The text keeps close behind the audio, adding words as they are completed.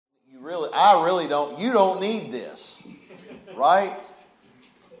I really don't, you don't need this. Right?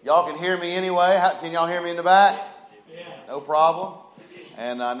 Y'all can hear me anyway. Can y'all hear me in the back? Yeah. No problem.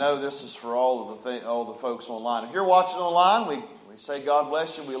 And I know this is for all the folks online. If you're watching online, we say God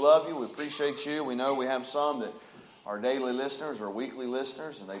bless you. We love you. We appreciate you. We know we have some that are daily listeners or weekly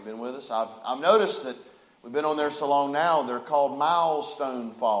listeners, and they've been with us. I've noticed that we've been on there so long now, they're called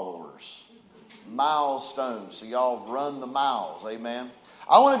milestone followers. Milestones. So y'all have run the miles. Amen.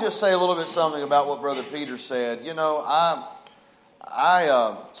 I want to just say a little bit something about what Brother Peter said. You know,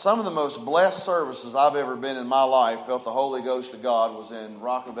 some of the most blessed services I've ever been in my life, felt the Holy Ghost of God, was in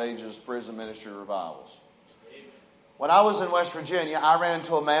Rock of Ages prison ministry revivals. When I was in West Virginia, I ran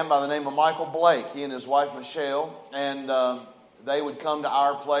into a man by the name of Michael Blake. He and his wife Michelle, and they would come to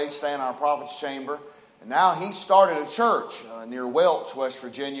our place, stay in our prophet's chamber. And now he started a church near Welch, West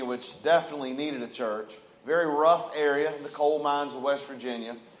Virginia, which definitely needed a church. Very rough area in the coal mines of West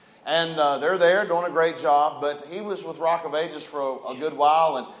Virginia. And they're there doing a great job. But he was with Rock of Ages for a good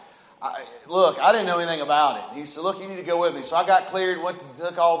while. And I didn't know anything about it. He said, look, you need to go with me. So I got cleared,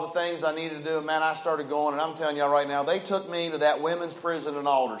 took all the things I needed to do. And man, I started going. And I'm telling y'all right now, they took me to that women's prison in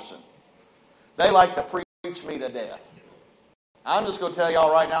Alderson. They like to preach me to death. I'm just going to tell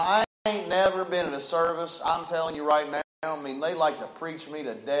y'all right now, I ain't never been in a service. I'm telling you right now, I mean, they like to preach me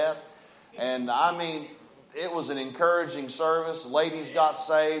to death. And I mean, it was an encouraging service. Ladies got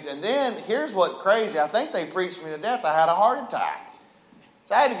saved. And then, here's what's crazy. I think they preached me to death. I had a heart attack.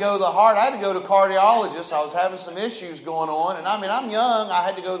 So I had to go to the heart. I had to go to a cardiologist. I was having some issues going on. And I mean, I'm young. I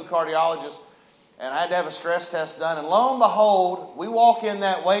had to go to the cardiologist. And I had to have a stress test done. And lo and behold, we walk in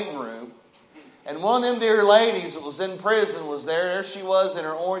that waiting room. And one of them dear ladies that was in prison was there. There she was in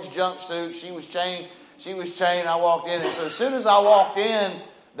her orange jumpsuit. She was chained. I walked in. And so as soon as I walked in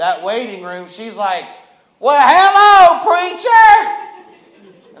that waiting room, she's like, well, hello,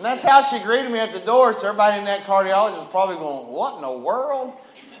 preacher. And that's how she greeted me at the door. So everybody in that cardiologist was probably going, what in the world?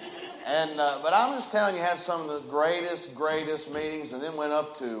 And but I'm just telling you, had some of the greatest meetings. And then went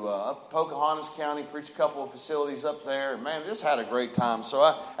up to Pocahontas County, preached a couple of facilities up there. And man, just had a great time.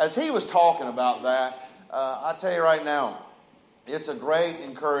 So as he was talking about that, I tell you right now, it's a great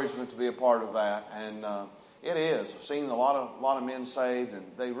encouragement to be a part of that. And it is. I've seen a lot of men saved. And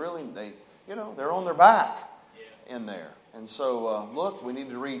they're on their back in there. And so, look, we need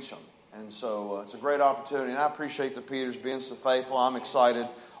to reach them. And so it's a great opportunity. And I appreciate the Peter's being so faithful. I'm excited.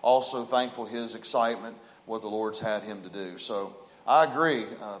 Also thankful his excitement, what the Lord's had him to do. So I agree,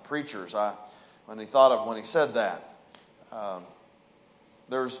 preachers. When he said that,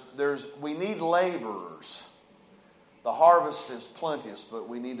 we need laborers. The harvest is plenteous, but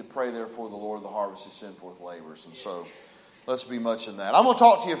we need to pray therefore the Lord of the harvest to send forth laborers. And so let's be much in that. I'm going to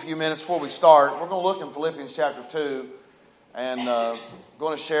talk to you a few minutes before we start. We're going to look in Philippians chapter 2 and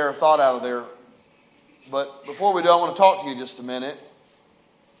going to share a thought out of there. But before we do, I want to talk to you just a minute.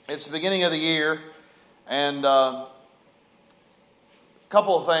 It's the beginning of the year, and a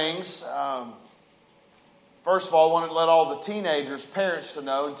couple of things. First of all, I want to let all the teenagers, parents to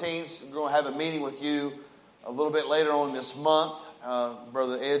know, and teens, we're going to have a meeting with you a little bit later on this month.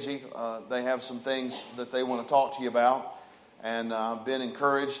 Brother Edgy, they have some things that they want to talk to you about. And I've been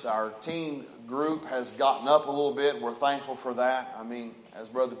encouraged. Our teen group has gotten up a little bit. We're thankful for that. I mean, as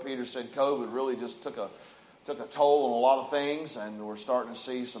Brother Peter said, COVID really just took a toll on a lot of things, and we're starting to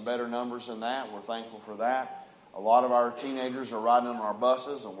see some better numbers in that. We're thankful for that. A lot of our teenagers are riding on our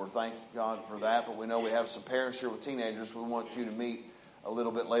buses, and we're thanking God for that. But we know we have some parents here with teenagers. We want you to meet a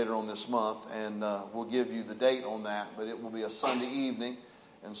little bit later on this month, and we'll give you the date on that. But it will be a Sunday evening,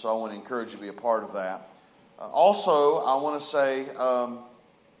 and so I want to encourage you to be a part of that. Also, I want to say,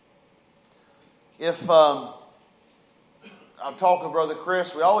 I'm talking to Brother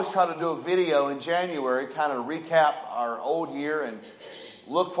Chris, we always try to do a video in January, kind of recap our old year and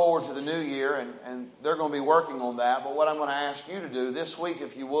look forward to the new year, and they're going to be working on that. But what I'm going to ask you to do this week,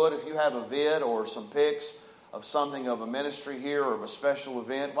 if you would, if you have a vid or some pics of something of a ministry here or of a special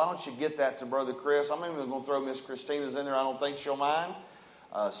event, why don't you get that to Brother Chris? I'm even going to throw Miss Christina's in there. I don't think she'll mind.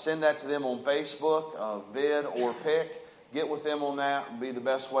 Send that to them on Facebook, vid or pic. Get with them on that and be the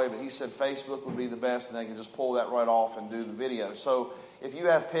best way. But he said Facebook would be the best, and they can just pull that right off and do the video. So if you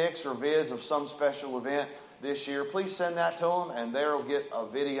have pics or vids of some special event this year, please send that to them, and they'll get a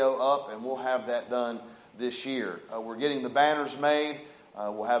video up, and we'll have that done this year. We're getting the banners made.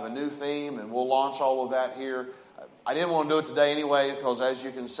 We'll have a new theme, and we'll launch all of that here. I didn't want to do it today anyway because, as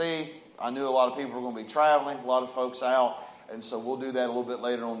you can see, I knew a lot of people were going to be traveling, a lot of folks out. And so we'll do that a little bit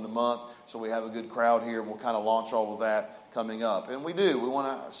later on in the month so we have a good crowd here, and we'll kind of launch all of that coming up. And we do. We want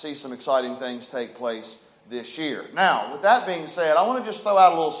to see some exciting things take place this year. Now, with that being said, I want to just throw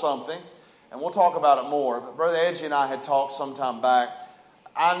out a little something. and we'll talk about it more, but Brother Edgy and I had talked some time back.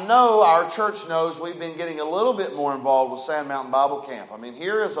 I know our church knows we've been getting a little bit more involved with Sand Mountain Bible Camp. I mean,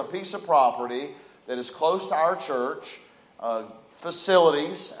 here is a piece of property that is close to our church,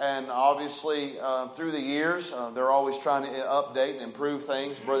 facilities, and obviously through the years, they're always trying to update and improve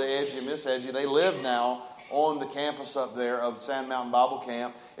things. Brother Edgy and Miss Edgy, they live now on the campus up there of Sand Mountain Bible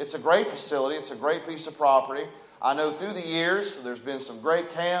Camp. It's a great facility. It's a great piece of property. I know through the years there's been some great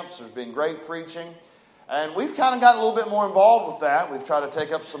camps. There's been great preaching. And we've kind of gotten a little bit more involved with that. We've tried to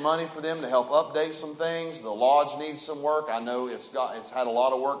take up some money for them to help update some things. The lodge needs some work. I know it's had a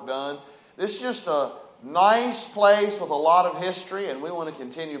lot of work done. This is just a nice place with a lot of history, and we want to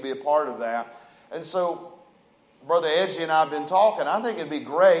continue to be a part of that. And so Brother Edgy and I have been talking. I think it'd be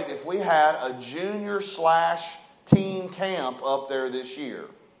great if we had a junior/teen camp up there this year.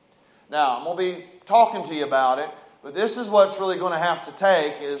 Now, I'm going to be talking to you about it, but this is what's really going to have to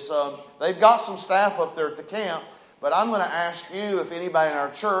take is they've got some staff up there at the camp, but I'm going to ask you if anybody in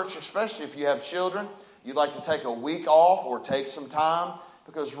our church, especially if you have children, you'd like to take a week off or take some time,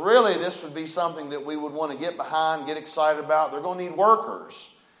 because really this would be something that we would want to get behind, get excited about. They're going to need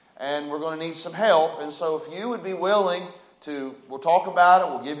workers. And we're going to need some help. And so if you would be willing to, we'll talk about it,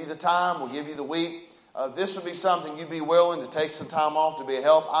 we'll give you the time, we'll give you the week. This would be something you'd be willing to take some time off to be a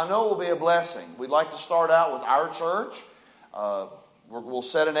help. I know it will be a blessing. We'd like to start out with our church. We'll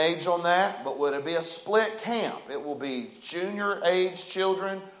set an age on that, but would it be a split camp? It will be junior age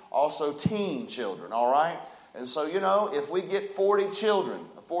children, also teen children, all right? And so, if we get 40 children,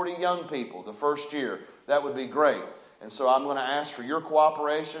 40 young people the first year, that would be great. And so I'm going to ask for your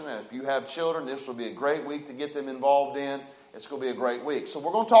cooperation. And if you have children, this will be a great week to get them involved in. It's going to be a great week. So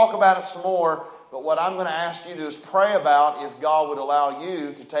we're going to talk about it some more. But what I'm going to ask you to do is pray about if God would allow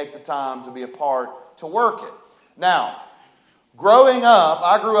you to take the time to be a part to work it. Now, growing up,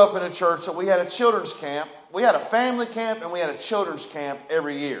 I grew up in a church that we had a children's camp. We had a family camp and we had a children's camp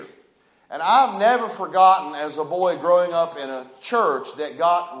every year. And I've never forgotten as a boy growing up in a church that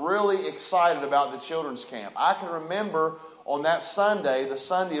got really excited about the children's camp. I can remember on that Sunday, the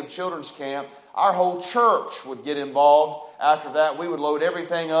Sunday of children's camp, our whole church would get involved. After that, we would load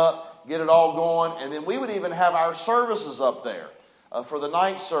everything up, get it all going, and then we would even have our services up there for the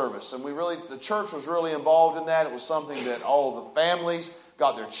night service. And the church was really involved in that. It was something that all of the families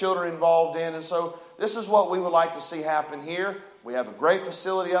got their children involved in. And so this is what we would like to see happen here. We have a great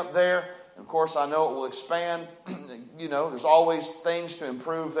facility up there. Of course, I know it will expand. There's always things to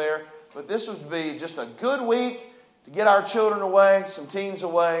improve there. But this would be just a good week to get our children away, some teens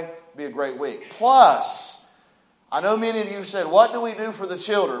away. It'd be a great week. Plus, I know many of you said, what do we do for the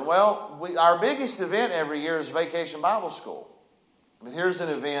children? Well, our biggest event every year is Vacation Bible School. But here's an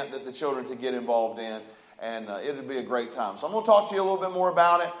event that the children could get involved in, and it would be a great time. So I'm going to talk to you a little bit more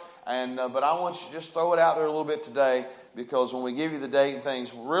about it. But I want you to just throw it out there a little bit today, because when we give you the date and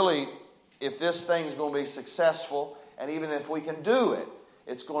things, really, if this thing is going to be successful, and even if we can do it,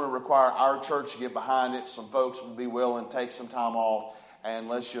 it's going to require our church to get behind it. Some folks will be willing to take some time off, and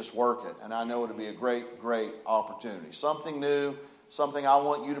let's just work it. And I know it'll be a great, great opportunity. Something new, something I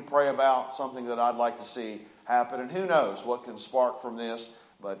want you to pray about, something that I'd like to see happen. And who knows what can spark from this,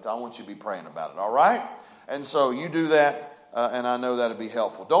 but I want you to be praying about it, all right? And so you do that, and I know that'll be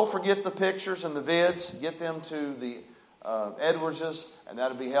helpful. Don't forget the pictures and the vids. Get them to the Edwardses, and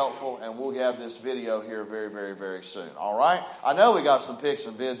that'll be helpful, and we'll have this video here very, very, very soon. All right? I know we got some pics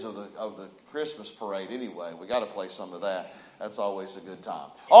and vids of the Christmas parade anyway. We got to play some of that. That's always a good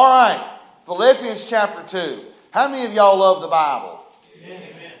time. All right, Philippians chapter 2. How many of y'all love the Bible? Amen.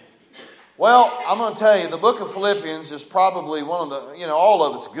 Well, I'm going to tell you, the book of Philippians is probably one of the, all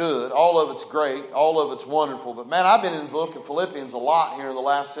of it's good, all of it's great, all of it's wonderful. But man, I've been in the book of Philippians a lot here in the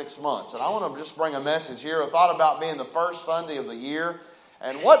last 6 months. And I want to just bring a message here. I thought about being the first Sunday of the year.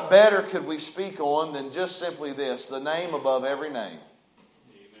 And what better could we speak on than just simply this, the name above every name.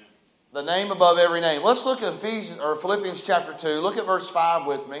 Amen. The name above every name. Let's look at Philippians chapter 2. Look at verse 5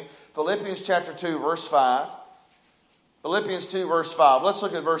 with me. Philippians chapter 2, verse 5. Philippians 2, verse 5. Let's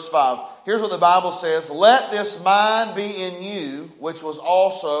look at verse 5. Here's what the Bible says. Let this mind be in you, which was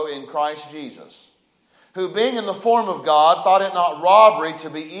also in Christ Jesus, who being in the form of God, thought it not robbery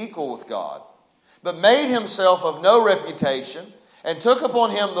to be equal with God, but made himself of no reputation, and took upon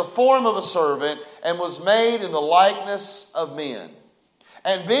him the form of a servant, and was made in the likeness of men.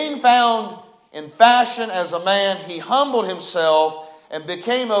 And being found in fashion as a man, he humbled himself and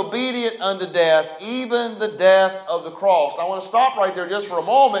became obedient unto death, even the death of the cross. I want to stop right there just for a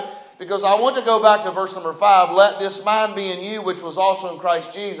moment, because I want to go back to verse number 5. Let this mind be in you, which was also in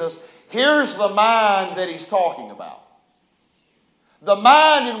Christ Jesus. Here's the mind that he's talking about. The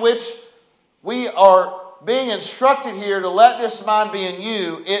mind in which we are being instructed here to let this mind be in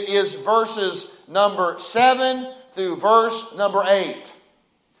you. It is verses number 7 through verse number 8.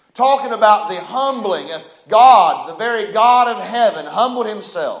 Talking about the humbling of God, the very God of heaven, humbled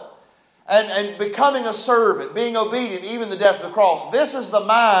himself. And becoming a servant, being obedient, even the death of the cross. This is the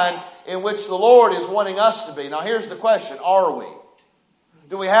mind in which the Lord is wanting us to be. Now here's the question, are we?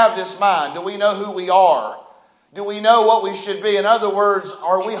 Do we have this mind? Do we know who we are? Do we know what we should be? In other words,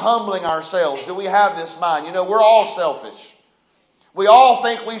 are we humbling ourselves? Do we have this mind? You know, we're all selfish. We all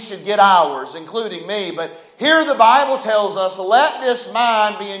think we should get ours, including me. But here the Bible tells us, let this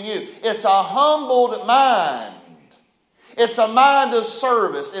mind be in you. It's a humbled mind. It's a mind of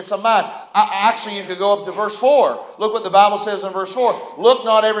service. It's a mind. Actually, you could go up to verse 4. Look what the Bible says in verse 4. Look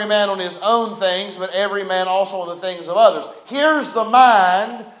not every man on his own things, but every man also on the things of others. Here's the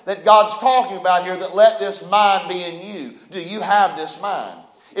mind that God's talking about here, that let this mind be in you. Do you have this mind?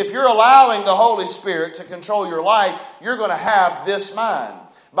 If you're allowing the Holy Spirit to control your life, you're going to have this mind.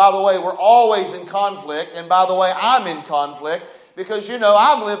 By the way, we're always in conflict. And by the way, I'm in conflict because, you know,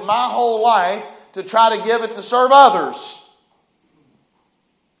 I've lived my whole life to try to give it to serve others.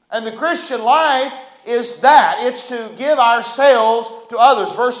 And the Christian life is that. It's to give ourselves to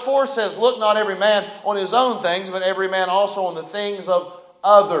others. Verse 4 says, look not every man on his own things, but every man also on the things of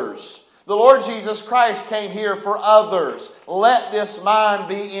others. The Lord Jesus Christ came here for others. Let this mind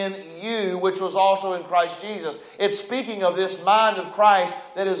be in you, which was also in Christ Jesus. It's speaking of this mind of Christ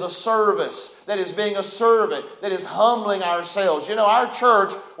that is a service, that is being a servant, that is humbling ourselves. You know, our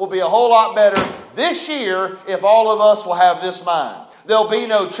church will be a whole lot better this year if all of us will have this mind. There'll be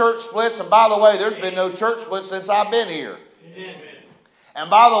no church splits. And by the way, there's been no church splits since I've been here. Amen. And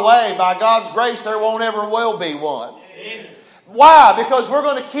by the way, by God's grace, there won't ever will be one. Amen. Why? Because we're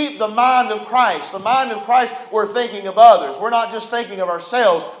going to keep the mind of Christ. The mind of Christ, we're thinking of others. We're not just thinking of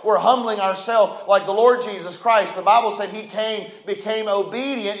ourselves. We're humbling ourselves like the Lord Jesus Christ. The Bible said He became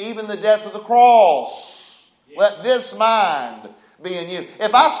obedient, even the death of the cross. Yeah. Let this mind be in you.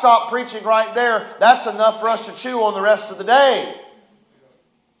 If I stop preaching right there, that's enough for us to chew on the rest of the day.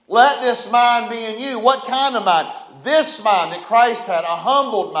 Let this mind be in you. What kind of mind? This mind that Christ had, a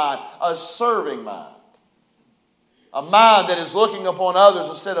humbled mind, a serving mind. A mind that is looking upon others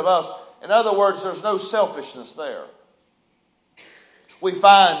instead of us. In other words, there's no selfishness there. We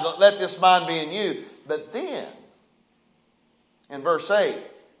find, let this mind be in you. But then, in verse 8,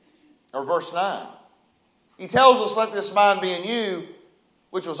 or verse 9, he tells us, let this mind be in you,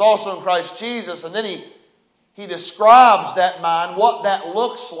 which was also in Christ Jesus. And then he describes that mind, what that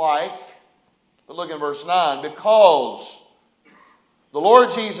looks like. But look in verse 9. Because the Lord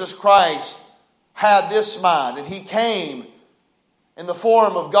Jesus Christ had this mind, and He came in the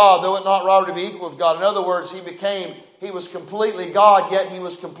form of God, though it not robbery to be equal with God. In other words, He was completely God, yet He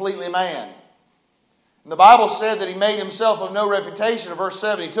was completely man. And the Bible said that He made Himself of no reputation. In verse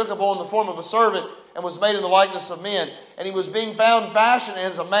 7, He took upon the form of a servant and was made in the likeness of men. And He was being found fashioned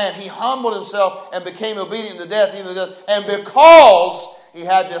as a man. He humbled Himself and became obedient to death, even to death. And because He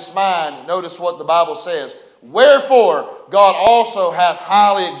had this mind, notice what the Bible says. Wherefore God also hath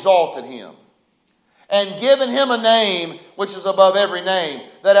highly exalted Him, and given Him a name which is above every name,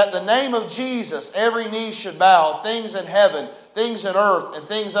 that at the name of Jesus every knee should bow, things in heaven, things in earth, and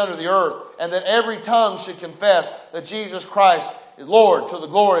things under the earth, and that every tongue should confess that Jesus Christ is Lord, to the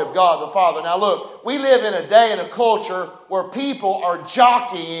glory of God the Father. Now look, we live in a day and a culture where people are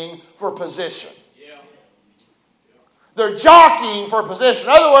jockeying for position. They're jockeying for position.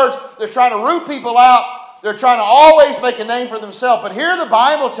 In other words, they're trying to root people out. They're trying to always make a name for themselves. But here the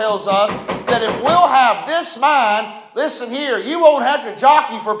Bible tells us that if we'll have this mind, listen here, you won't have to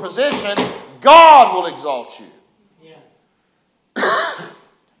jockey for position. God will exalt you. Yeah.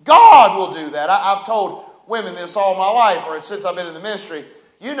 God will do that. I've told women this all my life, or since I've been in the ministry.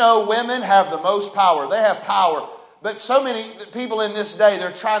 You know, women have the most power. They have power. But so many people in this day,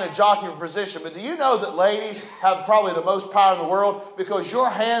 they're trying to jockey for position. But do you know that ladies have probably the most power in the world? Because your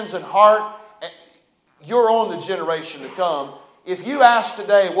hands and heart, you're on the generation to come. If you ask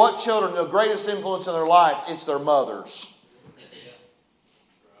today what children have the greatest influence in their life, it's their mothers.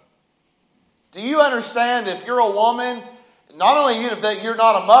 Do you understand that if you're a woman, not only that you're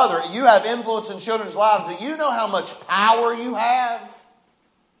not a mother, you have influence in children's lives. Do you know how much power you have?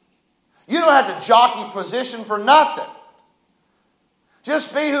 You don't have to jockey position for nothing.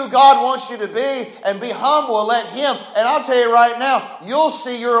 Just be who God wants you to be and be humble and let Him. And I'll tell you right now, you'll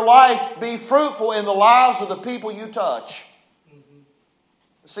see your life be fruitful in the lives of the people you touch. Mm-hmm.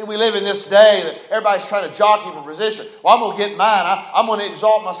 See, we live in this day that everybody's trying to jockey for position. Well, I'm going to get mine. I'm going to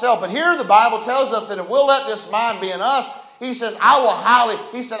exalt myself. But here the Bible tells us that if we'll let this mind be in us, He says, I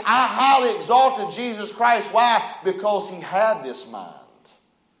highly exalted Jesus Christ. Why? Because he had this mind.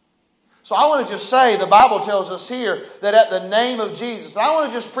 So I want to just say, the Bible tells us here that at the name of Jesus, and I want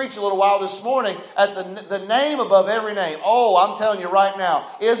to just preach a little while this morning, at the name above every name. Oh, I'm telling you right now,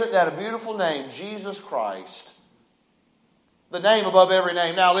 isn't that a beautiful name? Jesus Christ. The name above every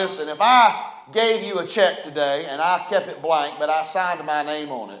name. Now listen, if I gave you a check today and I kept it blank, but I signed my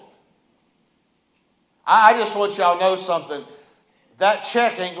name on it, I just want y'all to know something. That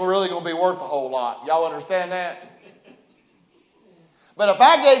check ain't really going to be worth a whole lot. Y'all understand that? But if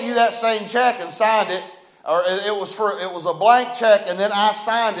I gave you that same check and signed it, or it was a blank check and then I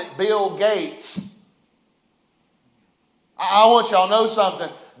signed it, Bill Gates, I want y'all to know something.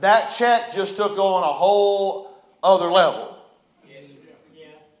 That check just took on a whole other level. Yes,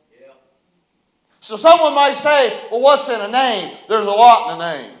 yeah. So someone might say, well, what's in a name? There's a lot in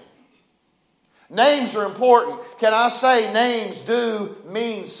a name. Names are important. Can I say names do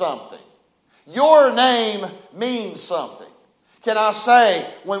mean something? Your name means something. Can I say,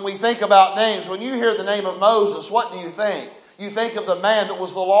 when we think about names, when you hear the name of Moses, what do you think? You think of the man that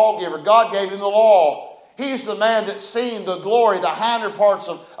was the lawgiver. God gave him the law. He's the man that's seen the glory, the hinder parts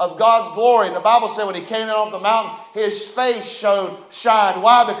of God's glory. And the Bible said when he came down off the mountain, his face shined.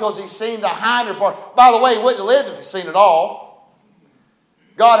 Why? Because he's seen the hinder part. By the way, he wouldn't have lived if he'd seen it all.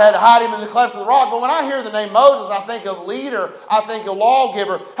 God had to hide him in the cleft of the rock. But when I hear the name Moses, I think of leader. I think of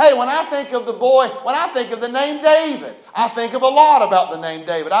lawgiver. Hey, when I think of the name David, I think of a lot about the name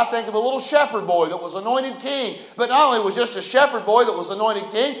David. I think of a little shepherd boy that was anointed king. But not only was just a shepherd boy that was anointed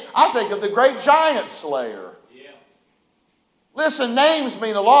king, I think of the great giant slayer. Yeah. Listen, names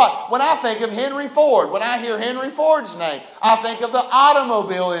mean a lot. When I think of Henry Ford, when I hear Henry Ford's name, I think of the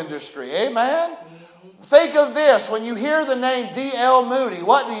automobile industry. Amen? Think of this. When you hear the name D.L. Moody,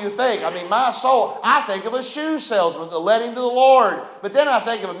 what do you think? I mean, my soul, I think of a shoe salesman that led him to the Lord. But then I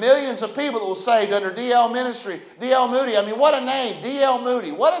think of millions of people that were saved under D.L. ministry. D.L. Moody, I mean, what a name. D.L.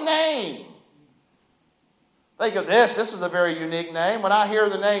 Moody, what a name. Think of this. This is a very unique name. When I hear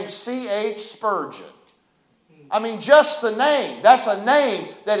the name C.H. Spurgeon, I mean, just the name. That's a name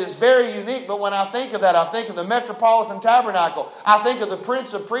that is very unique. But when I think of that, I think of the Metropolitan Tabernacle. I think of the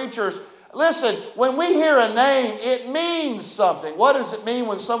Prince of Preachers. Listen, when we hear a name, it means something. What does it mean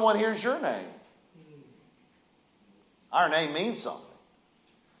when someone hears your name? Our name means something.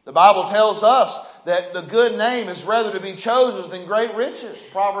 The Bible tells us that the good name is rather to be chosen than great riches.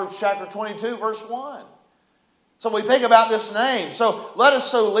 Proverbs chapter 22, verse 1. So we think about this name. So let us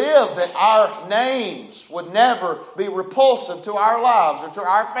so live that our names would never be repulsive to our lives or to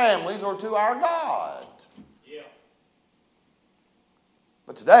our families or to our God. Yeah.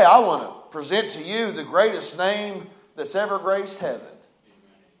 But today I want to present to you the greatest name that's ever graced heaven.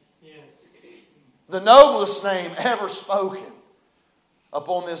 Yes. The noblest name ever spoken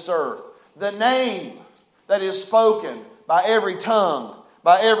upon this earth. The name that is spoken by every tongue,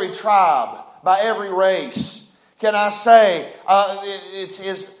 by every tribe, by every race. Can I say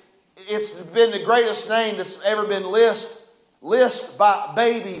it's been the greatest name that's ever been listed by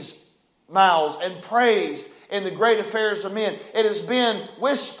babies' mouths and praised in the great affairs of men. It has been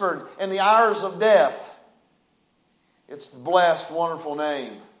whispered in the hours of death. It's the blessed, wonderful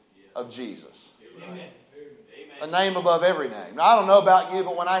name of Jesus. Amen. A name above every name. Now, I don't know about you,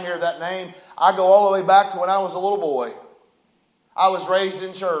 but when I hear that name, I go all the way back to when I was a little boy. I was raised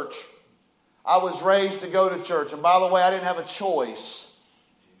in church. I was raised to go to church. And by the way, I didn't have a choice.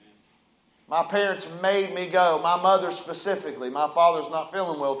 My parents made me go. My mother specifically. My father's not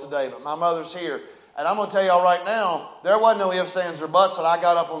feeling well today, but my mother's here. And I'm going to tell y'all right now, there wasn't no ifs, ands, or buts that I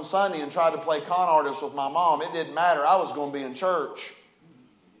got up on Sunday and tried to play con artist with my mom. It didn't matter. I was going to be in church.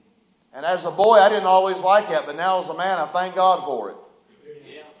 And as a boy, I didn't always like that. But now as a man, I thank God for it.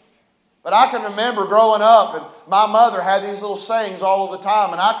 Yeah. But I can remember growing up, and my mother had these little sayings all of the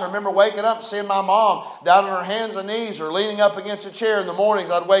time. And I can remember waking up and seeing my mom down on her hands and knees or leaning up against a chair in the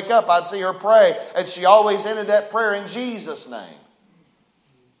mornings. I'd wake up, I'd see her pray. And she always ended that prayer in Jesus' name.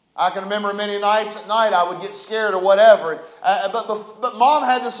 I can remember many nights at night I would get scared or whatever. But Mom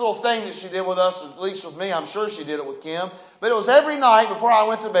had this little thing that she did with us, at least with me. I'm sure she did it with Kim. But it was every night before I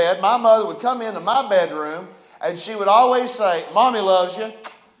went to bed, my mother would come into my bedroom and she would always say, Mommy loves you,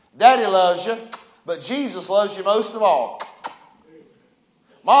 Daddy loves you, but Jesus loves you most of all.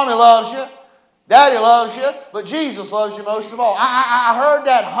 Mommy loves you, Daddy loves you, but Jesus loves you most of all. I heard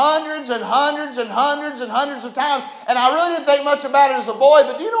that hundreds and hundreds and hundreds and hundreds of times, and I really didn't think much about it as a boy,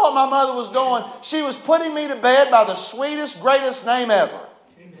 but do you know what my mother was doing? She was putting me to bed by the sweetest, greatest name ever.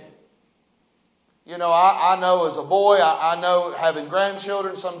 Amen. You know, I know as a boy, I know having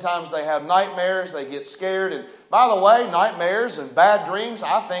grandchildren, sometimes they have nightmares, they get scared. And by the way, nightmares and bad dreams,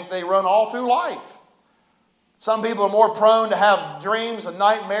 I think they run all through life. Some people are more prone to have dreams and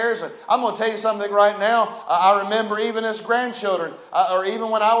nightmares. And I'm going to tell you something right now. I remember even as grandchildren, or even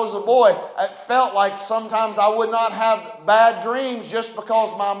when I was a boy, it felt like sometimes I would not have bad dreams just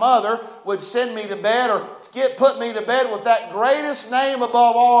because my mother would send me to bed or put me to bed with that greatest name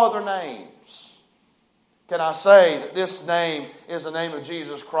above all other names. Can I say that this name is the name of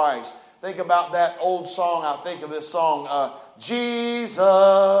Jesus Christ? Think about that old song. I think of this song, Jesus,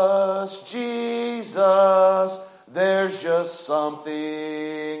 Jesus, there's just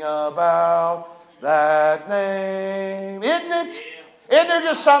something about that name. Isn't it? Isn't there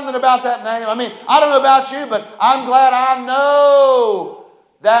just something about that name? I mean, I don't know about you, but I'm glad I know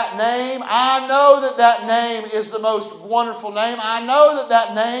that name. I know that that name is the most wonderful name. I know that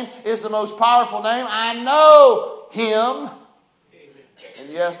that name is the most powerful name. I know Him.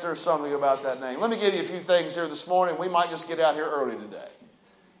 And yes, there's something about that name. Let me give you a few things here this morning. We might just get out here early today.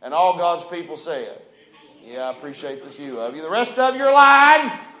 And all God's people say it. Yeah, I appreciate the few of you. The rest of you are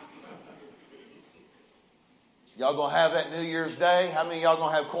lying. Y'all going to have that New Year's Day? How many of y'all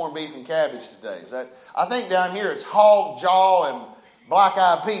going to have corned beef and cabbage today? Is that? I think down here it's hog jaw and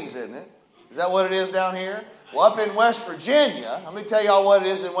black-eyed peas, isn't it? Is that what it is down here? Well, up in West Virginia, let me tell y'all what it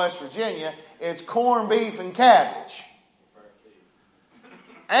is in West Virginia. It's corned beef and cabbage.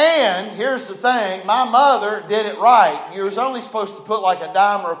 And here's the thing, my mother did it right. You was only supposed to put like a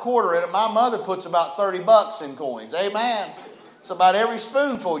dime or a quarter in it. My mother puts about $30 in coins. Amen. So about every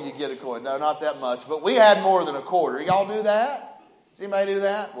spoonful you get a coin. No, not that much. But we had more than a quarter. Y'all do that? Does anybody do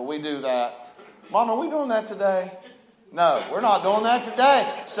that? Well, we do that. Mom, are we doing that today? No, we're not doing that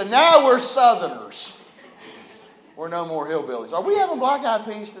today. So now we're Southerners. We're no more hillbillies. Are we having black-eyed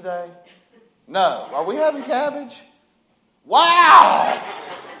peas today? No. Are we having cabbage? Wow!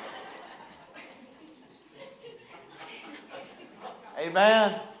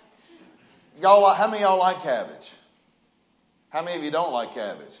 Amen. Y'all, how many of y'all like cabbage? How many of you don't like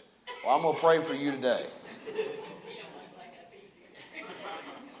cabbage? Well, I'm going to pray for you today.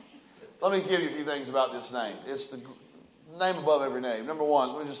 Let me give you a few things about this name. It's the name above every name. Number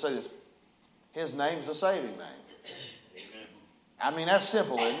one, let me just say this. His name is a saving name. I mean, that's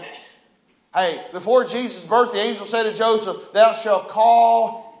simple, isn't it? Hey, before Jesus' birth, the angel said to Joseph, "Thou shalt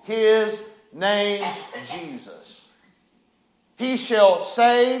call his name Jesus. He shall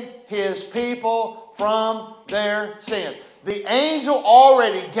save his people from their sins." The angel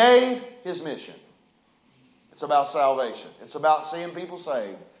already gave his mission. It's about salvation. It's about seeing people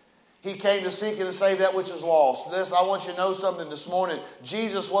saved. He came to seek and to save that which is lost. This, I want you to know something this morning.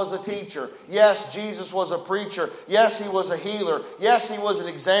 Jesus was a teacher. Yes, Jesus was a preacher. Yes, He was a healer. Yes, He was an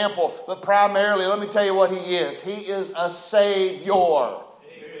example. But primarily, let me tell you what He is. He is a Savior. Amen.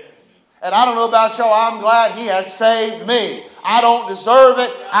 And I don't know about y'all, I'm glad He has saved me. I don't deserve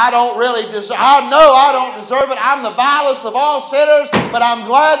it. I don't really deserve it. I know I don't deserve it. I'm the vilest of all sinners, but I'm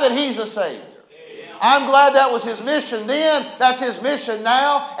glad that He's a Savior. I'm glad that was His mission then. That's His mission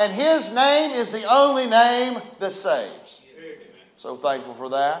now. And His name is the only name that saves. So thankful for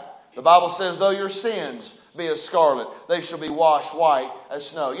that. The Bible says, though your sins be as scarlet, they shall be washed white as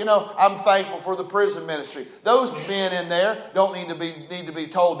snow. You know, I'm thankful for the prison ministry. Those men in there don't need to be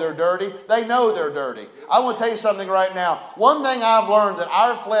told they're dirty. They know they're dirty. I want to tell you something right now. One thing I've learned that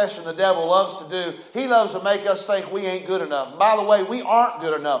our flesh and the devil loves to do, he loves to make us think we ain't good enough. And by the way, we aren't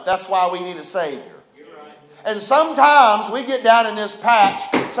good enough. That's why we need a Savior. And sometimes we get down in this patch.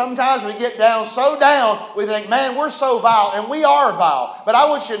 Sometimes we get down so down, we think, man, we're so vile. And we are vile. But I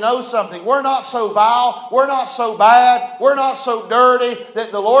want you to know something. We're not so vile. We're not so bad. We're not so dirty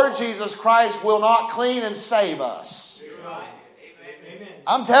that the Lord Jesus Christ will not clean and save us.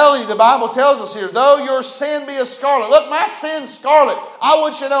 I'm telling you, the Bible tells us here, though your sin be as scarlet. Look, my sin's scarlet. I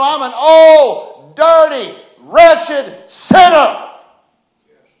want you to know I'm an old, dirty, wretched sinner.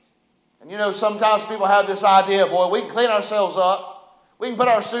 And you know, sometimes people have this idea, boy, we can clean ourselves up. We can put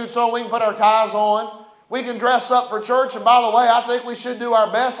our suits on. We can put our ties on. We can dress up for church. And by the way, I think we should do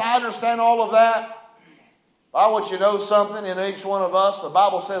our best. I understand all of that. But I want you to know something in each one of us. The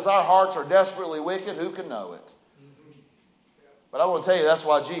Bible says our hearts are desperately wicked. Who can know it? But I want to tell you, that's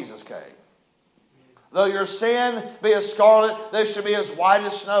why Jesus came. Though your sin be as scarlet, they should be as white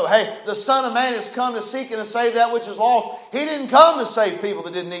as snow. Hey, the Son of Man has come to seek and to save that which is lost. He didn't come to save people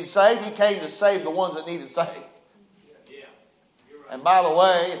that didn't need saved. He came to save the ones that needed saved. Yeah. Right. And by the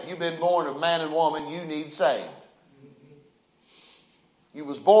way, if you've been born of man and woman, you need saved. You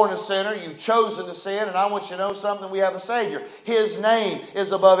was born a sinner. You've chosen to sin. And I want you to know something. We have a Savior. His name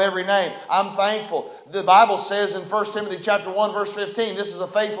is above every name. I'm thankful. The Bible says in 1 Timothy chapter 1, verse 15, this is a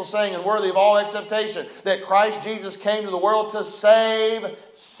faithful saying and worthy of all acceptation, that Christ Jesus came to the world to save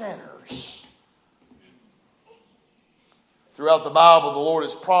sinners. Throughout the Bible, the Lord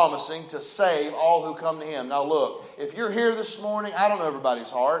is promising to save all who come to Him. Now look, if you're here this morning, I don't know everybody's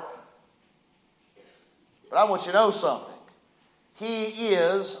heart, but I want you to know something. He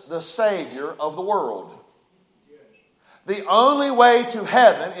is the Savior of the world. The only way to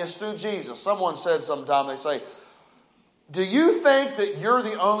heaven is through Jesus. Someone said sometime, they say, do you think that you're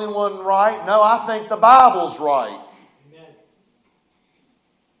the only one right? No, I think the Bible's right. Amen.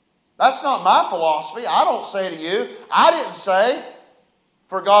 That's not my philosophy. I don't say to you. I didn't say,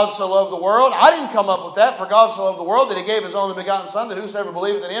 for God so loved the world. I didn't come up with that. For God so loved the world that He gave His only begotten Son, that whosoever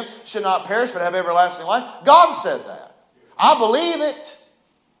believeth in Him should not perish but have everlasting life. God said that. I believe it.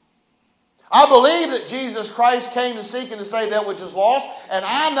 I believe that Jesus Christ came to seek and to save that which is lost. And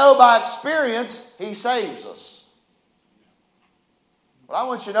I know by experience He saves us. But I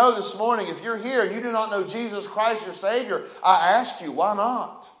want you to know this morning, if you're here and you do not know Jesus Christ your Savior, I ask you, why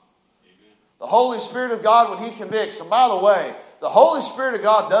not? Amen. The Holy Spirit of God, when He convicts, and by the way, the Holy Spirit of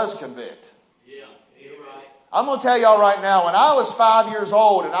God does convict. Yeah, you're right. I'm going to tell y'all right now, when I was 5 years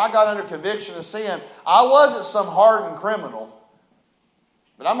old and I got under conviction of sin, I wasn't some hardened criminal.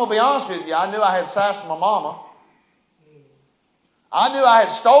 But I'm going to be honest with you, I knew I had sassed my mama. I knew I had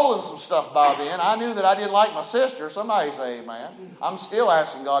stolen some stuff by then. I knew that I didn't like my sister. Somebody say amen. I'm still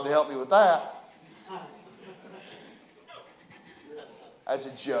asking God to help me with that. That's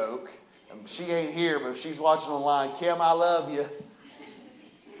a joke. She ain't here, but if she's watching online, Kim, I love you.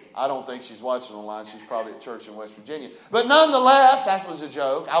 I don't think she's watching online. She's probably at church in West Virginia. But nonetheless, that was a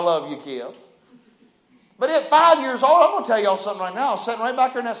joke. I love you, Kim. But at 5 years old, I'm going to tell y'all something right now. I was sitting right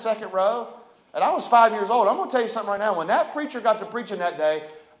back here in that second row, and I was 5 years old. I'm going to tell you something right now. When that preacher got to preaching that day,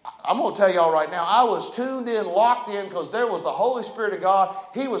 I'm going to tell y'all right now, I was tuned in, locked in, because there was the Holy Spirit of God.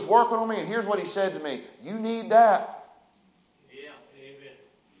 He was working on me, and here's what He said to me. You need that. Yeah,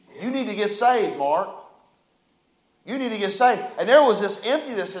 amen. You need to get saved, Mark. You need to get saved. And there was this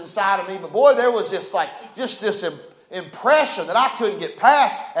emptiness inside of me, but boy, there was this this impression that I couldn't get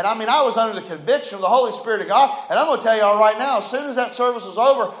past. And I mean, I was under the conviction of the Holy Spirit of God. And I'm going to tell y'all right now, as soon as that service was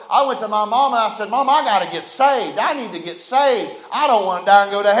over, I went to my mom and I said, Mom, I got to get saved. I need to get saved. I don't want to die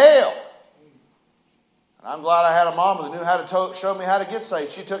and go to hell. And I'm glad I had a mom that knew how to show me how to get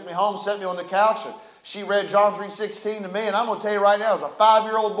saved. She took me home, set me on the couch, and she read John 3:16 to me. And I'm going to tell you right now, as a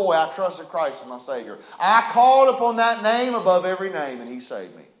 5-year-old boy, I trusted Christ as my Savior. I called upon that name above every name, and He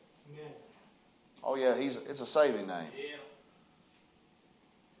saved me. Oh yeah, it's a saving name. Yeah.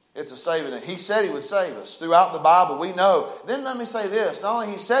 It's a saving name. He said He would save us. Throughout the Bible, we know. Then let me say this. Not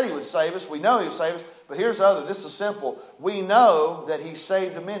only He said He would save us, we know He would save us, but here's the other. This is simple. We know that He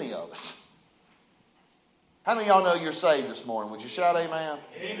saved many of us. How many of y'all know you're saved this morning? Would you shout amen?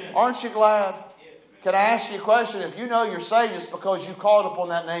 Amen. Aren't you glad? Yeah. Can I ask you a question? If you know you're saved, it's because you called upon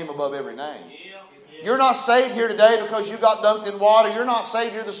that name above every name. Yeah. You're not saved here today because you got dunked in water. You're not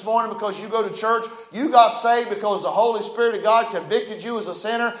saved here this morning because you go to church. You got saved because the Holy Spirit of God convicted you as a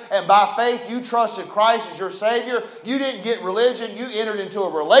sinner. And by faith, you trusted Christ as your Savior. You didn't get religion. You entered into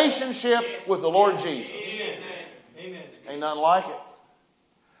a relationship with the Lord Jesus. Amen. Ain't nothing like it.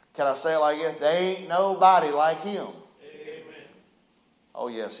 Can I say it like this? There ain't nobody like Him. Oh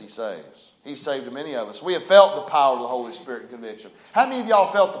yes, He saves. He saved many of us. We have felt the power of the Holy Spirit conviction. How many of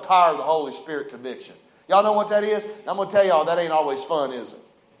y'all felt the power of the Holy Spirit conviction? Y'all know what that is? I'm going to tell y'all that ain't always fun, is it?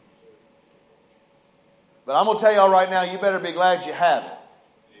 But I'm going to tell y'all right now, you better be glad you have it.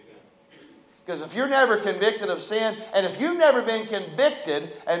 Because if you're never convicted of sin, and if you've never been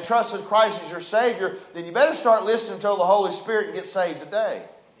convicted and trusted Christ as your Savior, then you better start listening to the Holy Spirit and get saved today.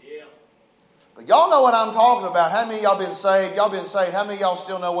 But y'all know what I'm talking about. How many of y'all been saved? Y'all been saved. How many of y'all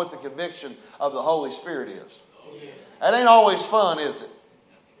still know what the conviction of the Holy Spirit is? Oh, yes. That ain't always fun, is it?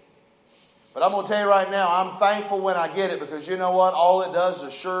 But I'm going to tell you right now, I'm thankful when I get it, because you know what? All it does is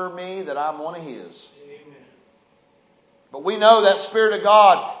assure me that I'm one of His. But we know that Spirit of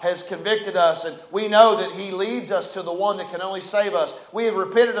God has convicted us, and we know that He leads us to the one that can only save us. We have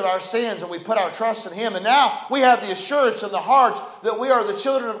repented of our sins and we put our trust in Him, and now we have the assurance in the hearts that we are the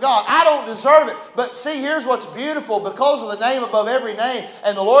children of God. I don't deserve it, but see, here's what's beautiful. Because of the name above every name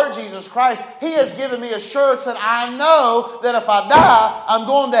and the Lord Jesus Christ, He has given me assurance that I know that if I die, I'm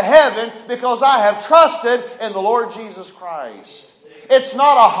going to heaven because I have trusted in the Lord Jesus Christ. It's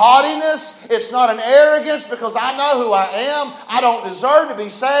not a haughtiness. It's not an arrogance because I know who I am. I don't deserve to be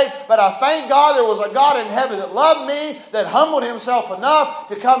saved, but I thank God there was a God in heaven that loved me, that humbled Himself enough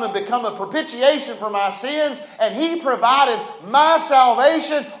to come and become a propitiation for my sins, and He provided my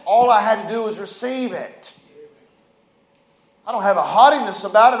salvation. All I had to do was receive it. I don't have a haughtiness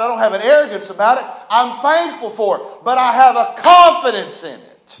about it. I don't have an arrogance about it. I'm thankful for it, but I have a confidence in it.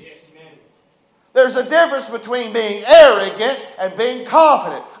 There's a difference between being arrogant and being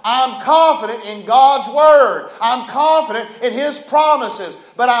confident. I'm confident in God's Word. I'm confident in His promises.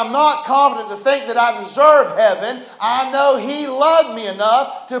 But I'm not confident to think that I deserve heaven. I know He loved me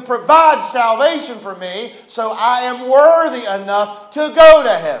enough to provide salvation for me, so I am worthy enough to go to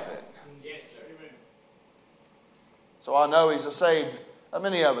heaven. Yes, sir. So I know He's saved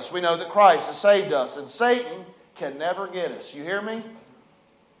many of us. We know that Christ has saved us, and Satan can never get us. You hear me?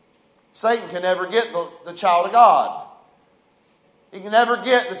 Satan can never get the child of God. He can never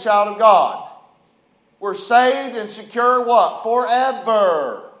get the child of God. We're saved and secure what?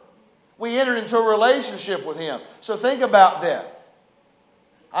 Forever. We entered into a relationship with Him. So think about that.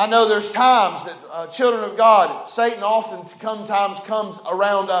 I know there's times that children of God, Satan often sometimes comes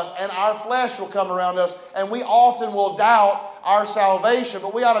around us, and our flesh will come around us, and we often will doubt our salvation,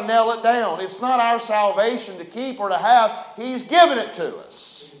 but we ought to nail it down. It's not our salvation to keep or to have. He's given it to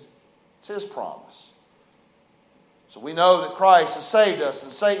us. It's His promise. So we know that Christ has saved us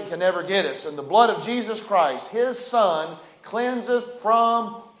and Satan can never get us. And the blood of Jesus Christ, His Son, cleanses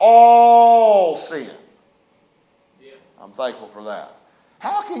from all sin. Yeah. I'm thankful for that.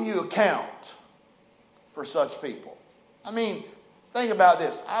 How can you account for such people? I mean, think about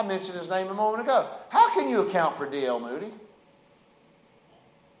this. I mentioned his name a moment ago. How can you account for D.L. Moody?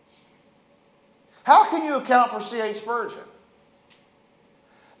 How can you account for C.H. Spurgeon?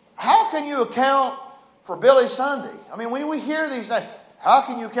 How can you account for Billy Sunday? I mean, when we hear these names, how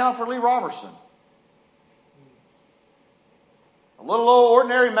can you account for Lee Robertson? A little old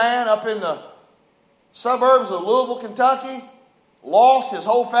ordinary man up in the suburbs of Louisville, Kentucky, lost, his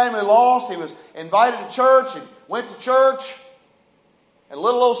whole family lost. He was invited to church and went to church. And a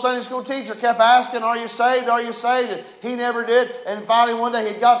little old Sunday school teacher kept asking, "Are you saved? Are you saved?" And he never did. And finally one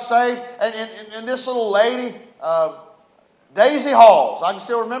day he got saved. And this little lady, Daisy Halls. I can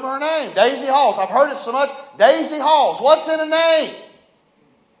still remember her name. Daisy Halls. I've heard it so much. Daisy Halls. What's in a name?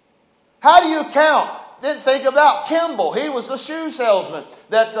 How do you count? Then think about Kimball. He was the shoe salesman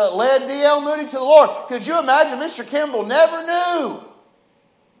that led D.L. Moody to the Lord. Could you imagine Mr. Kimball never knew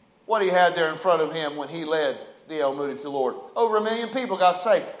what he had there in front of him when he led D.L. Moody to the Lord? Over 1 million people got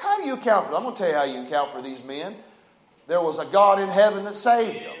saved. How do you account for them? I'm going to tell you how you can count for these men. There was a God in heaven that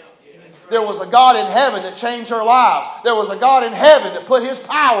saved them. There was a God in heaven that changed their lives. There was a God in heaven that put His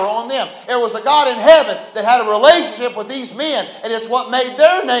power on them. There was a God in heaven that had a relationship with these men. And it's what made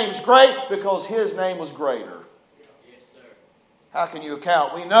their names great because His name was greater. Yes, sir. How can you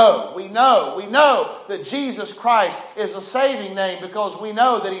account? We know that Jesus Christ is a saving name because we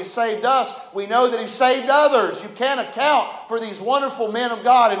know that He saved us. We know that He saved others. You can't account for these wonderful men of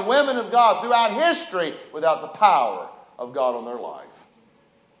God and women of God throughout history without the power of God on their life.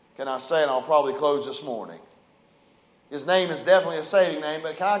 Can I say, and I'll probably close this morning. His name is definitely a saving name,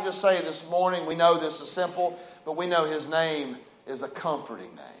 but can I just say this morning, we know this is simple, but we know His name is a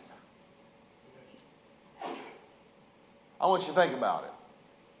comforting name. I want you to think about it.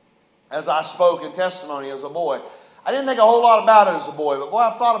 As I spoke in testimony as a boy, I didn't think a whole lot about it as a boy, but boy,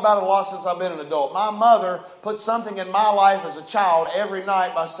 I've thought about it a lot since I've been an adult. My mother put something in my life as a child every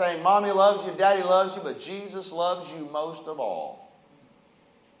night by saying, "Mommy loves you, Daddy loves you, but Jesus loves you most of all."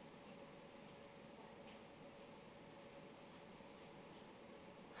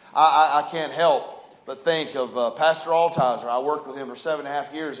 I can't help but think of Pastor Altizer. I worked with him for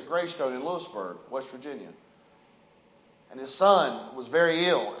 7.5 years at Greystone in Lewisburg, West Virginia. And his son was very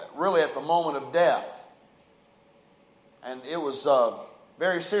ill, really at the moment of death. And it was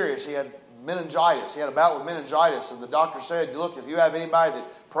very serious. He had meningitis. He had a bout with meningitis. And the doctor said, "Look, if you have anybody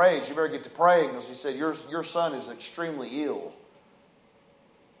that prays, you better get to praying." Because he said, your son is extremely ill.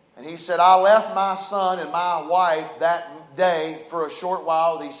 And he said, "I left my son and my wife that day for a short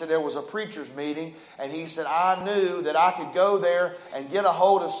while." He said there was a preacher's meeting, and he said, "I knew that I could go there and get a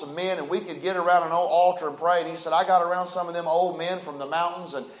hold of some men, and we could get around an old altar and pray." And he said, "I got around some of them old men from the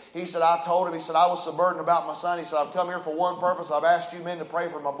mountains, and he said, I told him, he said, I was so burdened about my son. He said, I've come here for one purpose. I've asked you men to pray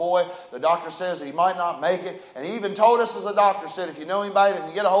for my boy. The doctor says that he might not make it." And he even told us as a doctor, said, "If you know anybody that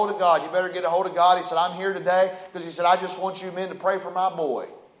can get a hold of God, you better get a hold of God." He said, "I'm here today because," he said, "I just want you men to pray for my boy."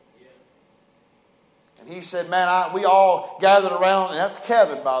 And he said, "Man, we all gathered around," and that's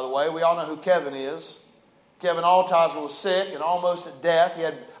Kevin, by the way. We all know who Kevin is. Kevin Altizer was sick and almost at death. He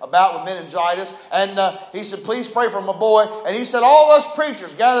had a bout with meningitis. And he said, please pray for my boy. And he said, all of us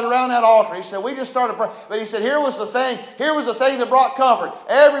preachers gathered around that altar. He said, we just started praying. But he said, here was the thing that brought comfort.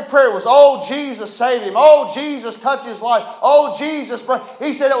 Every prayer was, oh, Jesus, save him. Oh, Jesus, touch his life. Oh, Jesus, pray.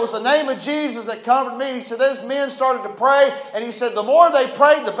 He said, it was the name of Jesus that comforted me. And he said, those men started to pray. And he said, the more they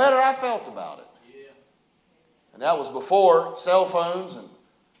prayed, the better I felt about it. Yeah. And that was before cell phones. And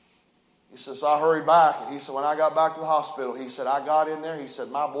he said, so I hurried back. And he said, when I got back to the hospital, he said, I got in there. He said,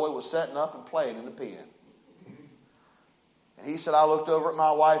 my boy was setting up and playing in the pen. And he said, I looked over at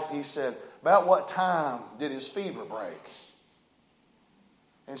my wife and he said, about what time did his fever break?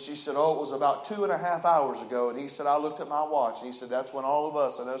 And she said, oh, it was about 2.5 hours ago. And he said, I looked at my watch. And he said, that's when all of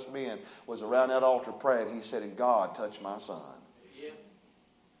us and us men was around that altar praying. He said, and God touched my son. Yeah.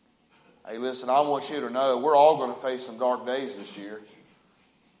 Hey, listen, I want you to know we're all going to face some dark days this year.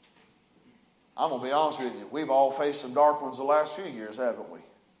 I'm going to be honest with you. We've all faced some dark ones the last few years, haven't we?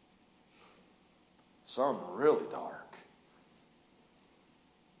 Some really dark.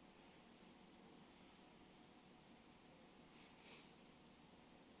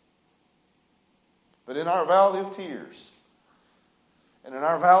 But in our valley of tears and in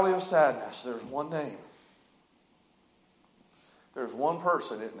our valley of sadness, there's one name. There's one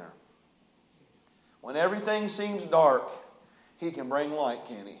person, isn't there? When everything seems dark, He can bring light,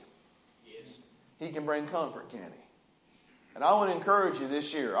 can He? He can bring comfort, can He? And I want to encourage you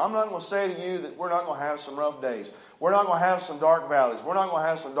this year. I'm not going to say to you that we're not going to have some rough days. We're not going to have some dark valleys. We're not going to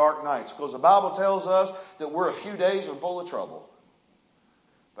have some dark nights. Because the Bible tells us that we're a few days and full of trouble.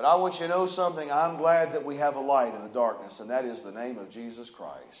 But I want you to know something. I'm glad that we have a light in the darkness. And that is the name of Jesus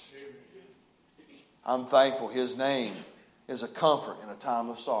Christ. I'm thankful His name is a comfort in a time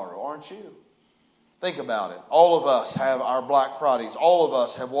of sorrow. Aren't you? Think about it. All of us have our Black Fridays. All of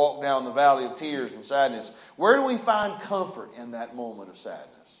us have walked down the valley of tears and sadness. Where do we find comfort in that moment of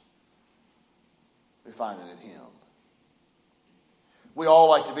sadness? We find it in Him. We all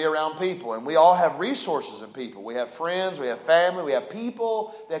like to be around people, and we all have resources in people. We have friends, we have family, we have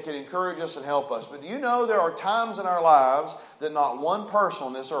people that can encourage us and help us. But do you know there are times in our lives that not one person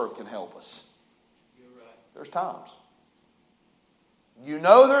on this earth can help us? You're right. There's times. You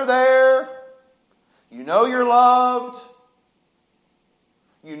know they're there. You know you're loved.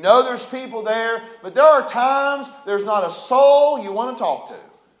 You know there's people there. But there are times there's not a soul you want to talk to.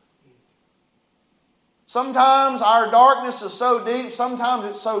 Sometimes our darkness is so deep. Sometimes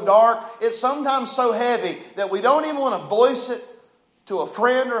it's so dark. It's sometimes so heavy that we don't even want to voice it to a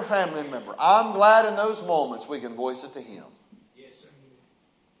friend or a family member. I'm glad in those moments we can voice it to Him. Yes, sir.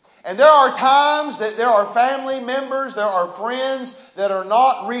 And there are times that there are family members, there are friends that are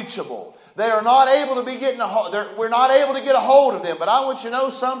not reachable. They are not able to be getting we're not able to get a hold of them. But I want you to know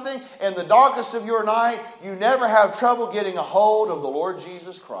something. In the darkest of your night, you never have trouble getting a hold of the Lord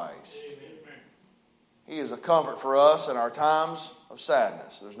Jesus Christ. Amen. He is a comfort for us in our times of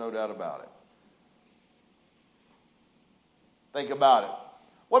sadness. There's no doubt about it. Think about it.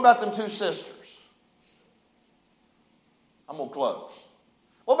 What about them two sisters? I'm going to close.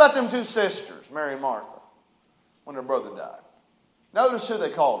 What about them two sisters, Mary and Martha, when their brother died? Notice who they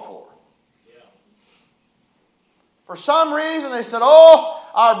called for. For some reason, they said, oh,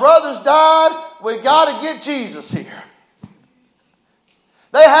 our brother's died. We got to get Jesus here.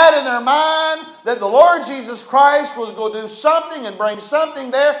 They had in their mind that the Lord Jesus Christ was going to do something and bring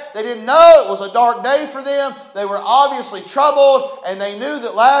something there. They didn't know it was a dark day for them. They were obviously troubled, and they knew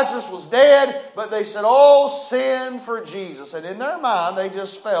that Lazarus was dead. But they said, oh, send for Jesus. And in their mind, they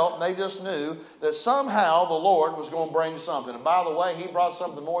just felt and they just knew that somehow the Lord was going to bring something. And by the way, He brought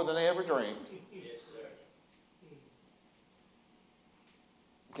something more than they ever dreamed.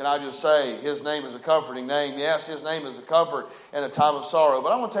 Can I just say, His name is a comforting name. Yes, His name is a comfort in a time of sorrow.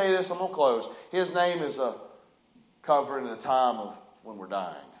 But I'm going to tell you this, I'm going to close. His name is a comfort in a time of when we're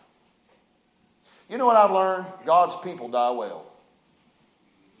dying. You know what I've learned? God's people die well.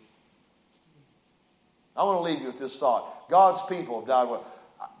 I want to leave you with this thought. God's people have died well.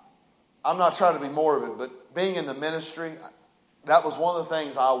 I'm not trying to be morbid, but being in the ministry, that was one of the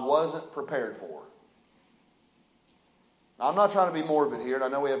things I wasn't prepared for. I'm not trying to be morbid here, and I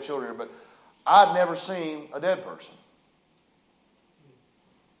know we have children here, but I'd never seen a dead person.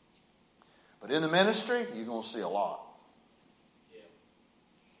 But in the ministry, you're going to see a lot. Yeah.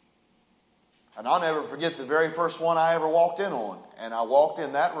 And I'll never forget the very first one I ever walked in on. And I walked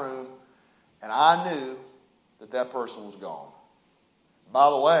in that room, and I knew that that person was gone. By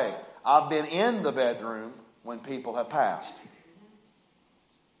the way, I've been in the bedroom when people have passed.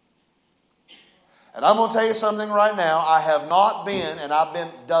 And I'm going to tell you something right now. I have not been, and I've been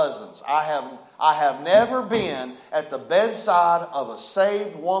dozens. I have never been at the bedside of a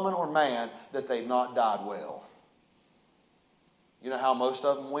saved woman or man that they've not died well. You know how most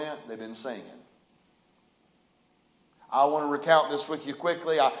of them went? They've been singing. I want to recount this with you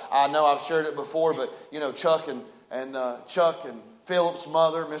quickly. I know I've shared it before, but Chuck and Philip's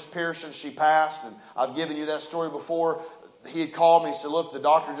mother, Miss Pearson, she passed, and I've given you that story before. He had called me and said, look, the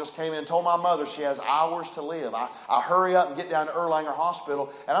doctor just came in and told my mother she has hours to live. I hurry up and get down to Erlanger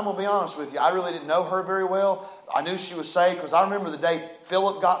Hospital. And I'm going to be honest with you, I really didn't know her very well. I knew she was saved because I remember the day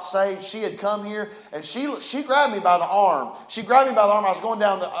Philip got saved. She had come here and she grabbed me by the arm. She grabbed me by the arm. I was going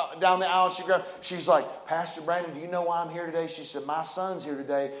down the aisle and she's like, Pastor Brandon, do you know why I'm here today? She said, my son's here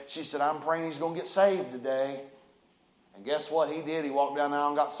today. She said, I'm praying he's going to get saved today. And guess what he did? He walked down the aisle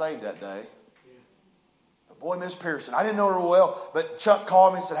and got saved that day. Boy, Miss Pearson, I didn't know her well, but Chuck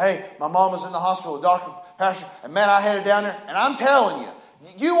called me and said, hey, my mom was in the hospital, the doctor, pastor, and man, I headed down there, and I'm telling you,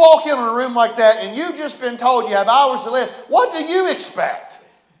 you walk in a room like that, and you've just been told you have hours to live. What do you expect?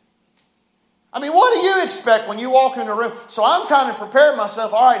 I mean, what do you expect when you walk in a room? So I'm trying to prepare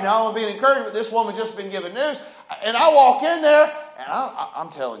myself. All right, now I'm going to be encouraged, but this woman just been given news, and I walk in there, and I'm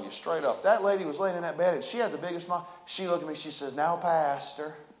telling you straight up, that lady was laying in that bed, and she had the biggest smile. She looked at me, she says, now,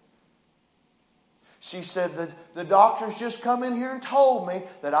 Pastor, she said, the doctors just come in here and told me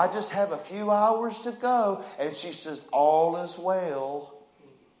that I just have a few hours to go. And she says, all is well.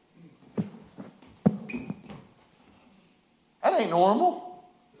 That ain't normal.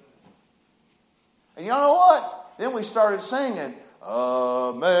 And you know what? Then we started singing,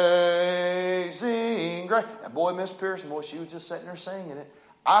 Amazing Grace. And boy, Miss Pearson, boy, she was just sitting there singing it.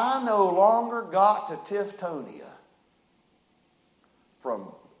 I no longer got to Tiftonia from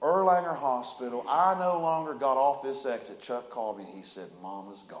Erlanger Hospital. I no longer got off this exit. Chuck called me and he said,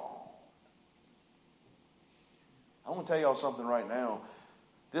 Mama's gone. I want to tell y'all something right now.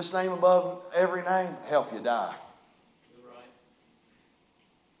 This name above every name, help you die. You're right.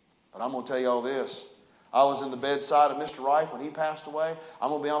 But I'm going to tell y'all this. I was in the bedside of Mr. Rife when he passed away. I'm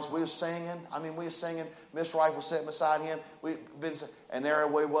going to be honest, we were singing. Miss Rife was sitting beside him. And there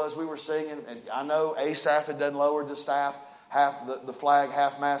we was. We were singing. And I know Asaph had done lowered the staff. The flag,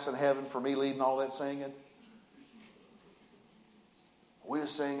 half mass in heaven for me leading all that singing. We were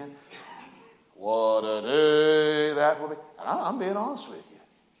singing, what a day that will be. And I'm being honest with you.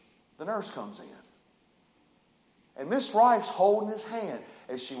 The nurse comes in. And Miss Rife's holding his hand.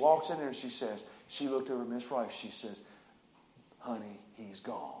 As she walks in there and she looked over at Miss Rife. She says, honey, he's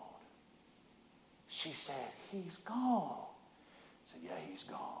gone. She said, he's gone. I said, yeah, he's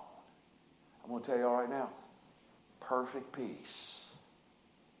gone. I'm going to tell you all right now. Perfect peace.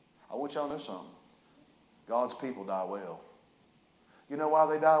 I want y'all to know something. God's people die well. You know why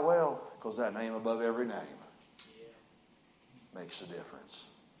they die well? Because that name above every name makes a difference.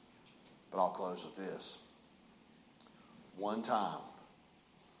 But I'll close with this. One time,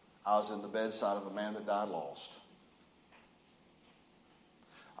 I was in the bedside of a man that died lost.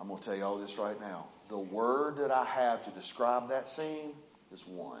 I'm going to tell you all this right now. The word that I have to describe that scene is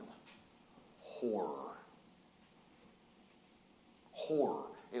one. Horror. Horror.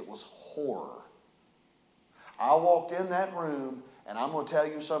 It was horror. I walked in that room, and I'm going to tell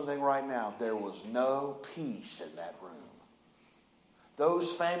you something right now. There was no peace in that room.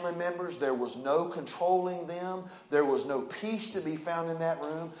 Those family members, there was no controlling them. There was no peace to be found in that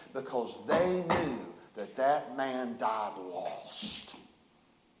room because they knew that man died lost.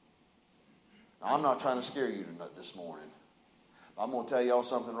 Now, I'm not trying to scare you this morning. I'm going to tell y'all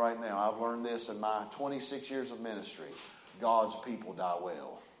something right now. I've learned this in my 26 years of ministry. God's people die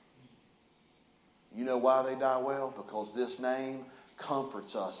well. You know why they die well? Because this name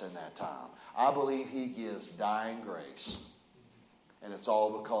comforts us in that time. I believe he gives dying grace. And it's all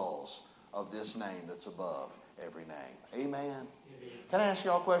because of this name that's above every name. Amen? Amen. Can I ask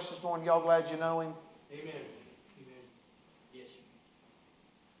y'all a question this morning? Y'all glad you know him? Amen. Amen. Yes.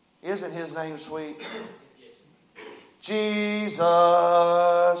 Isn't his name sweet? Yes. Jesus,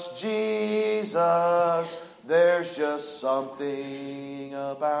 Jesus, there's just something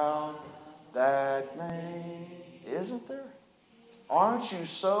about that name. Isn't there? Aren't you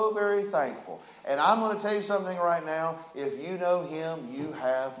so very thankful? And I'm going to tell you something right now. If you know him, you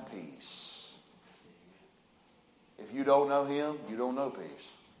have peace. If you don't know him, you don't know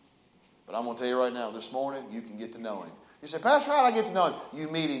peace. But I'm going to tell you right now, this morning, you can get to know him. You say, Pastor, how do I get to know him? You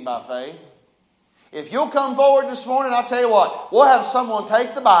meet him by faith. If you'll come forward this morning, I'll tell you what, we'll have someone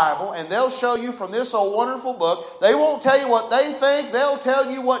take the Bible and they'll show you from this old wonderful book. They won't tell you what they think. They'll tell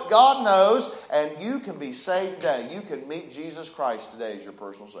you what God knows. And you can be saved today. You can meet Jesus Christ today as your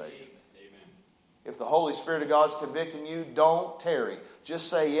personal Savior. Amen. If the Holy Spirit of God's convicting you, don't tarry. Just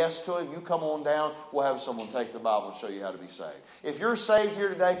say yes to Him. You come on down. We'll have someone take the Bible and show you how to be saved. If you're saved here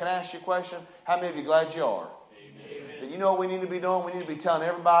today, can I ask you a question? How many of you glad you are? Amen. Then you know what we need to be doing? We need to be telling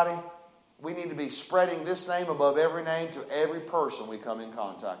everybody. We need to be spreading this name above every name to every person we come in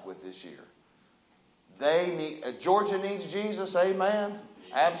contact with this year. Georgia needs Jesus, amen?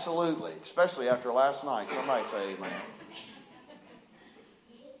 Absolutely. Especially after last night. Somebody say amen.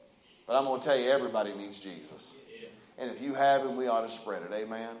 But I'm going to tell you, everybody needs Jesus. And if you have Him, we ought to spread it.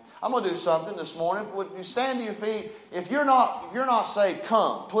 Amen. I'm going to do something this morning. Would you stand to your feet? If you're not saved,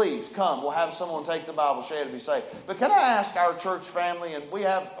 come. Please come. We'll have someone take the Bible, show you to be saved. But can I ask our church family, and we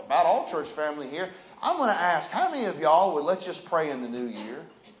have about all church family here, I'm going to ask, how many of y'all would let's just pray in the new year?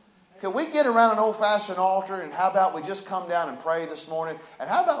 Could we get around an old-fashioned altar, and how about we just come down and pray this morning? And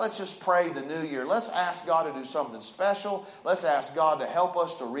how about let's just pray the new year? Let's ask God to do something special. Let's ask God to help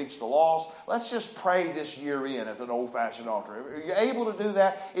us to reach the lost. Let's just pray this year in at an old-fashioned altar. Are you able to do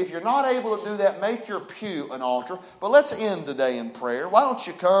that? If you're not able to do that, make your pew an altar. But let's end today in prayer. Why don't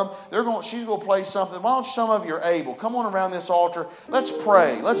you come? She's going to play something. Why don't some of you are able? Come on around this altar. Let's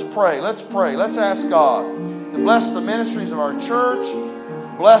pray. Let's pray. Let's pray. Let's ask God to bless the ministries of our church.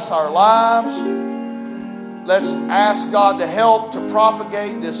 Bless our lives. Let's ask God to help to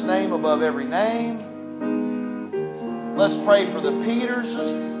propagate this name above every name. Let's pray for the Peters,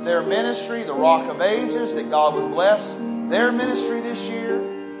 their ministry, the Rock of Ages, that God would bless their ministry this year.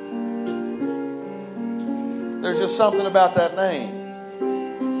 There's just something about that name.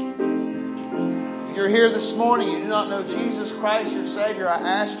 If you're here this morning, you do not know Jesus Christ, your Savior, I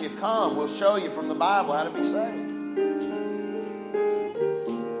ask you, come. We'll show you from the Bible how to be saved.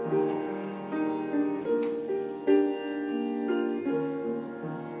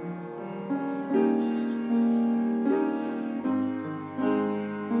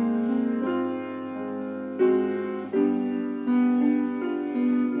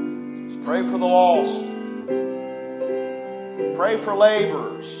 Pray for the lost. Pray for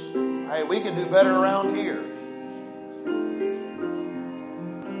laborers. Hey, we can do better around here.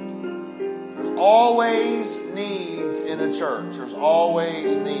 There's always needs in a church. There's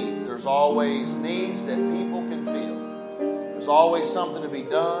always needs. There's always needs that people can feel. There's always something to be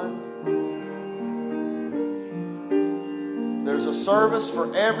done. There's a service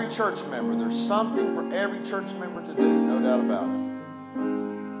for every church member. There's something for every church member to do. No doubt about it.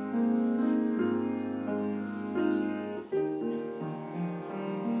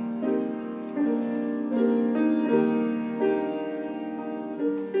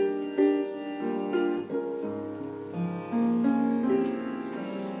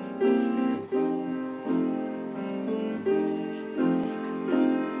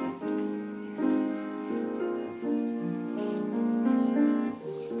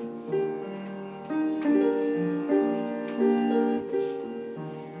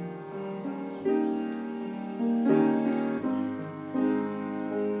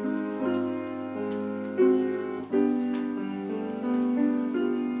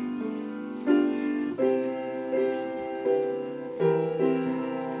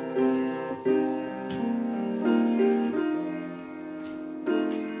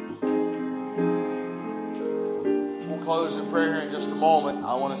 Close in prayer here in just a moment.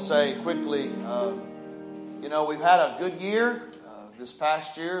 I want to say quickly, we've had a good year this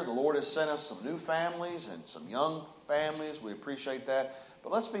past year. The Lord has sent us some new families and some young families. We appreciate that.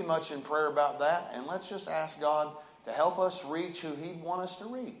 But let's be much in prayer about that, and let's just ask God to help us reach who He'd want us to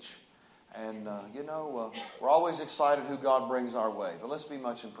reach. And, we're always excited who God brings our way. But let's be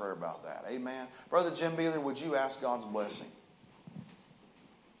much in prayer about that. Amen. Brother Jim Beeler, would you ask God's blessing?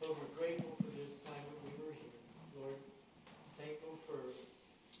 Lord, we're grateful for this time that we were here. Lord, thankful for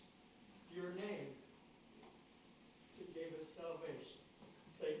your name that gave us salvation.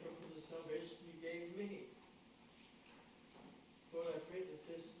 Thankful for the salvation you gave me. Lord, I pray that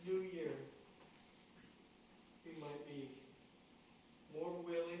this new year we might be more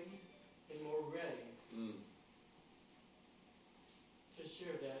willing and more ready to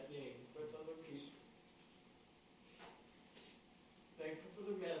share that name with other people. Thankful for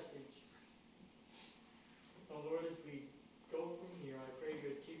the message. Oh Lord, as we go from here, I pray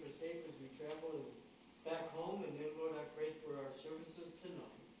you would keep us safe as we travel back home. And then, Lord, I pray for our services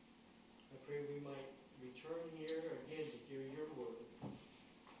tonight. I pray we might return here again to hear your word.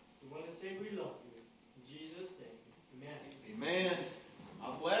 We want to say we love you. In Jesus' name, amen. Amen.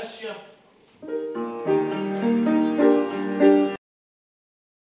 God bless you.